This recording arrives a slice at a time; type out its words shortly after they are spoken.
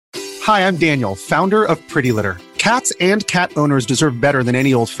Hi, I'm Daniel, founder of Pretty Litter. Cats and cat owners deserve better than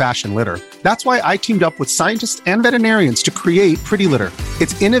any old-fashioned litter. That's why I teamed up with scientists and veterinarians to create Pretty Litter.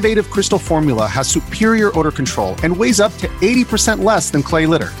 Its innovative crystal formula has superior odor control and weighs up to 80% less than clay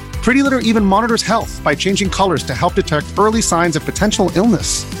litter. Pretty Litter even monitors health by changing colors to help detect early signs of potential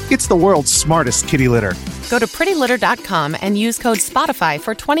illness. It's the world's smartest kitty litter. Go to prettylitter.com and use code SPOTIFY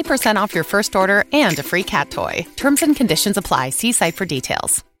for 20% off your first order and a free cat toy. Terms and conditions apply. See site for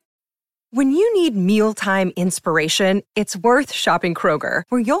details. When you need mealtime inspiration, it's worth shopping Kroger,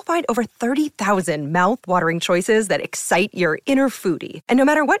 where you'll find over 30,000 mouth-watering choices that excite your inner foodie. And no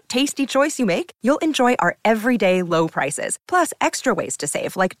matter what tasty choice you make, you'll enjoy our everyday low prices, plus extra ways to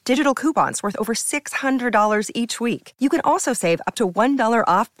save, like digital coupons worth over $600 each week. You can also save up to $1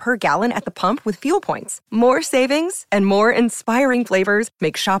 off per gallon at the pump with fuel points. More savings and more inspiring flavors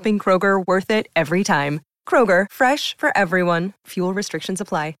make shopping Kroger worth it every time. Kroger, fresh for everyone. Fuel restrictions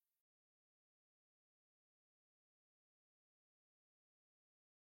apply.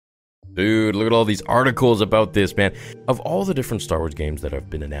 Dude, look at all these articles about this, man. Of all the different Star Wars games that have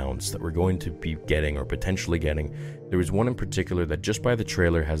been announced that we're going to be getting or potentially getting, there is one in particular that just by the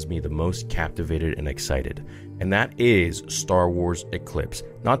trailer has me the most captivated and excited. And that is Star Wars Eclipse.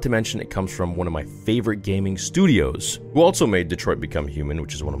 Not to mention it comes from one of my favorite gaming studios, who also made Detroit Become Human,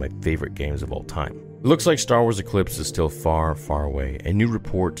 which is one of my favorite games of all time. It looks like Star Wars Eclipse is still far, far away. A new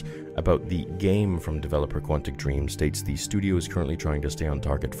report about the game from developer Quantic Dream states the studio is currently trying to stay on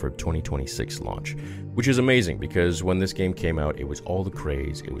target for 2026 launch, which is amazing because when this game came out, it was all the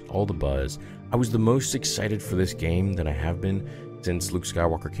craze, it was all the buzz. I was the most excited for this game than I have been since Luke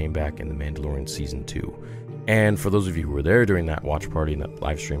Skywalker came back in The Mandalorian Season 2. And for those of you who were there during that watch party and that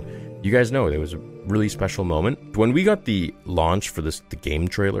live stream, you guys know there was a really special moment. When we got the launch for the game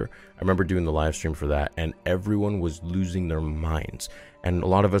trailer, I remember doing the live stream for that, and everyone was losing their minds. And a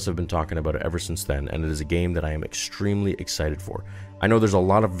lot of us have been talking about it ever since then, and it is a game that I am extremely excited for. I know there's a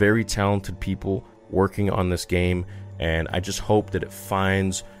lot of very talented people working on this game, and I just hope that it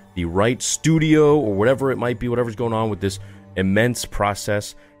finds the right studio or whatever it might be, whatever's going on with this immense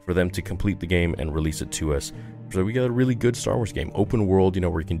process for them to complete the game and release it to us. So we got a really good Star Wars game, open world,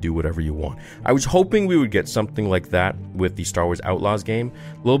 where you can do whatever you want. I was hoping we would get something like that with the Star Wars Outlaws game.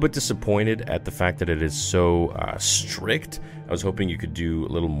 A little bit disappointed at the fact that it is so strict. I was hoping you could do a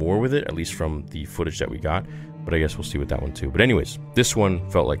little more with it, at least from the footage that we got. But I guess we'll see with that one too. But anyways, this one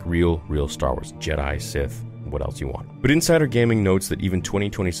felt like real Star Wars. Jedi, Sith, what else you want. But Insider Gaming notes that even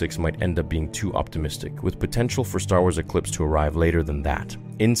 2026 might end up being too optimistic, with potential for Star Wars Eclipse to arrive later than that.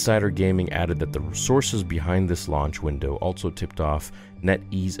 Insider Gaming added that the resources behind this launch window also tipped off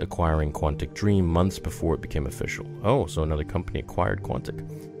NetEase acquiring Quantic Dream months before it became official. Oh, so another company acquired Quantic.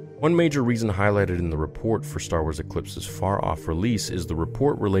 One major reason highlighted in the report for Star Wars Eclipse's far-off release is the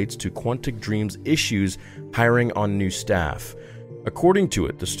report relates to Quantic Dream's issues hiring on new staff. According to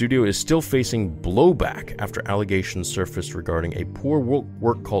it, the studio is still facing blowback after allegations surfaced regarding a poor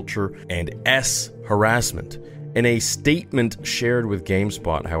work culture and harassment. In a statement shared with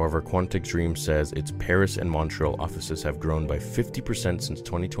GameSpot, however, Quantic Dream says its Paris and Montreal offices have grown by 50% since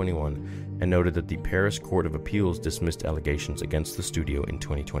 2021 and noted that the Paris Court of Appeals dismissed allegations against the studio in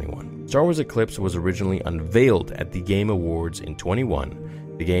 2021. Star Wars Eclipse was originally unveiled at the Game Awards in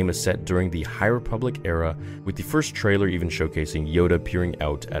 2021. The game is set during the High Republic era, with the first trailer even showcasing Yoda peering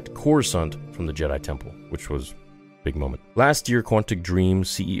out at Coruscant from the Jedi Temple, which was a big moment. Last year, Quantic Dream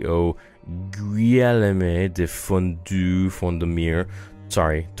CEO Guillaume de Fondomir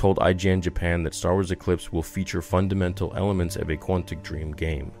told IGN Japan that Star Wars Eclipse will feature fundamental elements of a Quantic Dream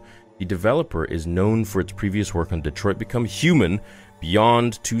game. The developer is known for its previous work on Detroit Become Human,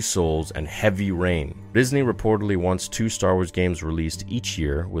 Beyond Two Souls, and Heavy Rain. Disney reportedly wants 2 Star Wars games released each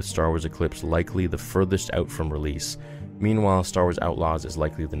year, with Star Wars Eclipse likely the furthest out from release. Meanwhile, Star Wars Outlaws is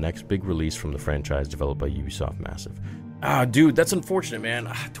likely the next big release from the franchise developed by Ubisoft Massive. Dude, that's unfortunate, man.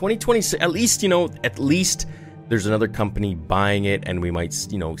 2026, at least there's another company buying it, and we might,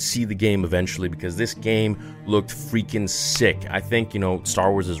 see the game eventually, because this game looked freaking sick. I think,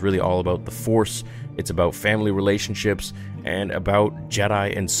 Star Wars is really all about the Force. It's about family relationships and about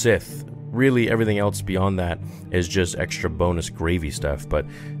Jedi and Sith. Really, everything else beyond that is just extra bonus gravy stuff. But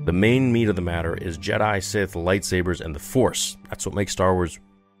the main meat of the matter is Jedi, Sith, lightsabers, and the Force. That's what makes Star Wars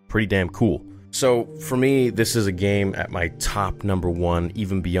pretty damn cool. So for me, this is a game at my top number 1,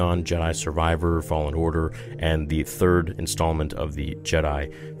 even beyond Jedi Survivor, Fallen Order, and the 3rd installment of the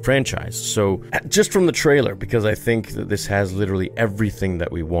Jedi franchise. So just from the trailer, because I think that this has literally everything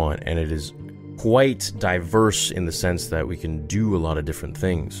that we want, and it is quite diverse in the sense that we can do a lot of different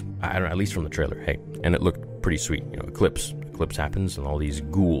things. I don't know, at least from the trailer. Hey, and it looked pretty sweet. Eclipse eclipse happens and all these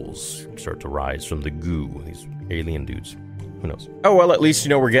ghouls start to rise from the goo, these alien dudes. Who knows? Oh, well, at least,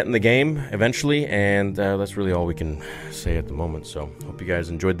 we're getting the game eventually, and that's really all we can say at the moment. So, hope you guys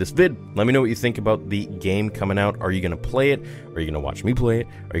enjoyed this vid. Let me know what you think about the game coming out. Are you going to play it? Are you going to watch me play it?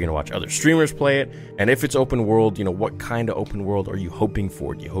 Are you going to watch other streamers play it? And if it's open world, what kind of open world are you hoping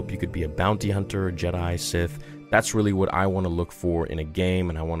for? Do you hope you could be a bounty hunter, a Jedi, Sith? That's really what I want to look for in a game,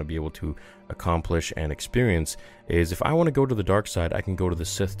 and I want to be able to accomplish and experience, is if I want to go to the dark side, I can go to the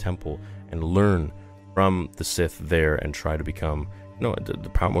Sith temple and learn from the Sith there and try to become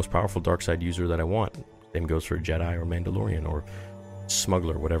the most powerful dark side user that I want. Same goes for Jedi or Mandalorian or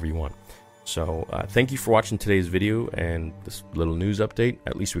smuggler, whatever you want. So thank you for watching today's video and this little news update.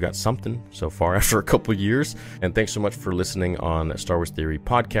 At least we got something so far after a couple years. And thanks so much for listening on Star Wars Theory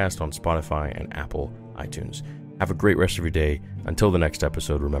podcast on Spotify and Apple iTunes. Have a great rest of your day. Until the next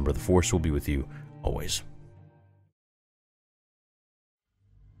episode, remember, the Force will be with you always.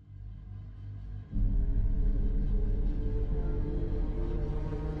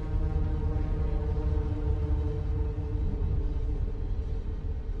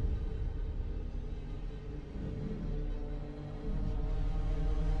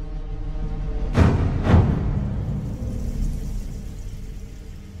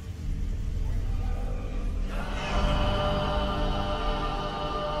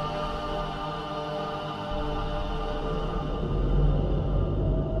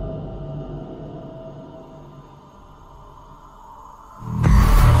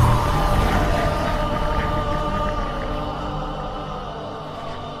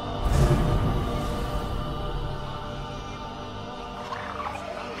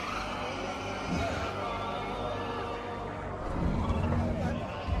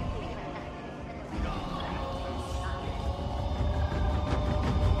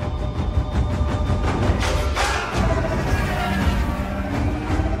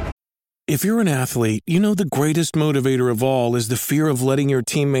 If you're an athlete, you know the greatest motivator of all is the fear of letting your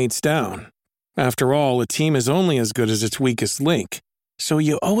teammates down. After all, a team is only as good as its weakest link. So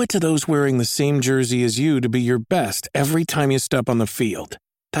you owe it to those wearing the same jersey as you to be your best every time you step on the field.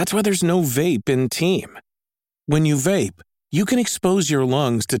 That's why there's no vape in team. When you vape, you can expose your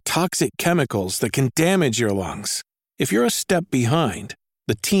lungs to toxic chemicals that can damage your lungs. If you're a step behind,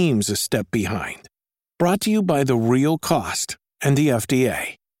 the team's a step behind. Brought to you by The Real Cost and the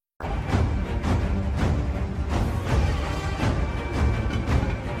FDA.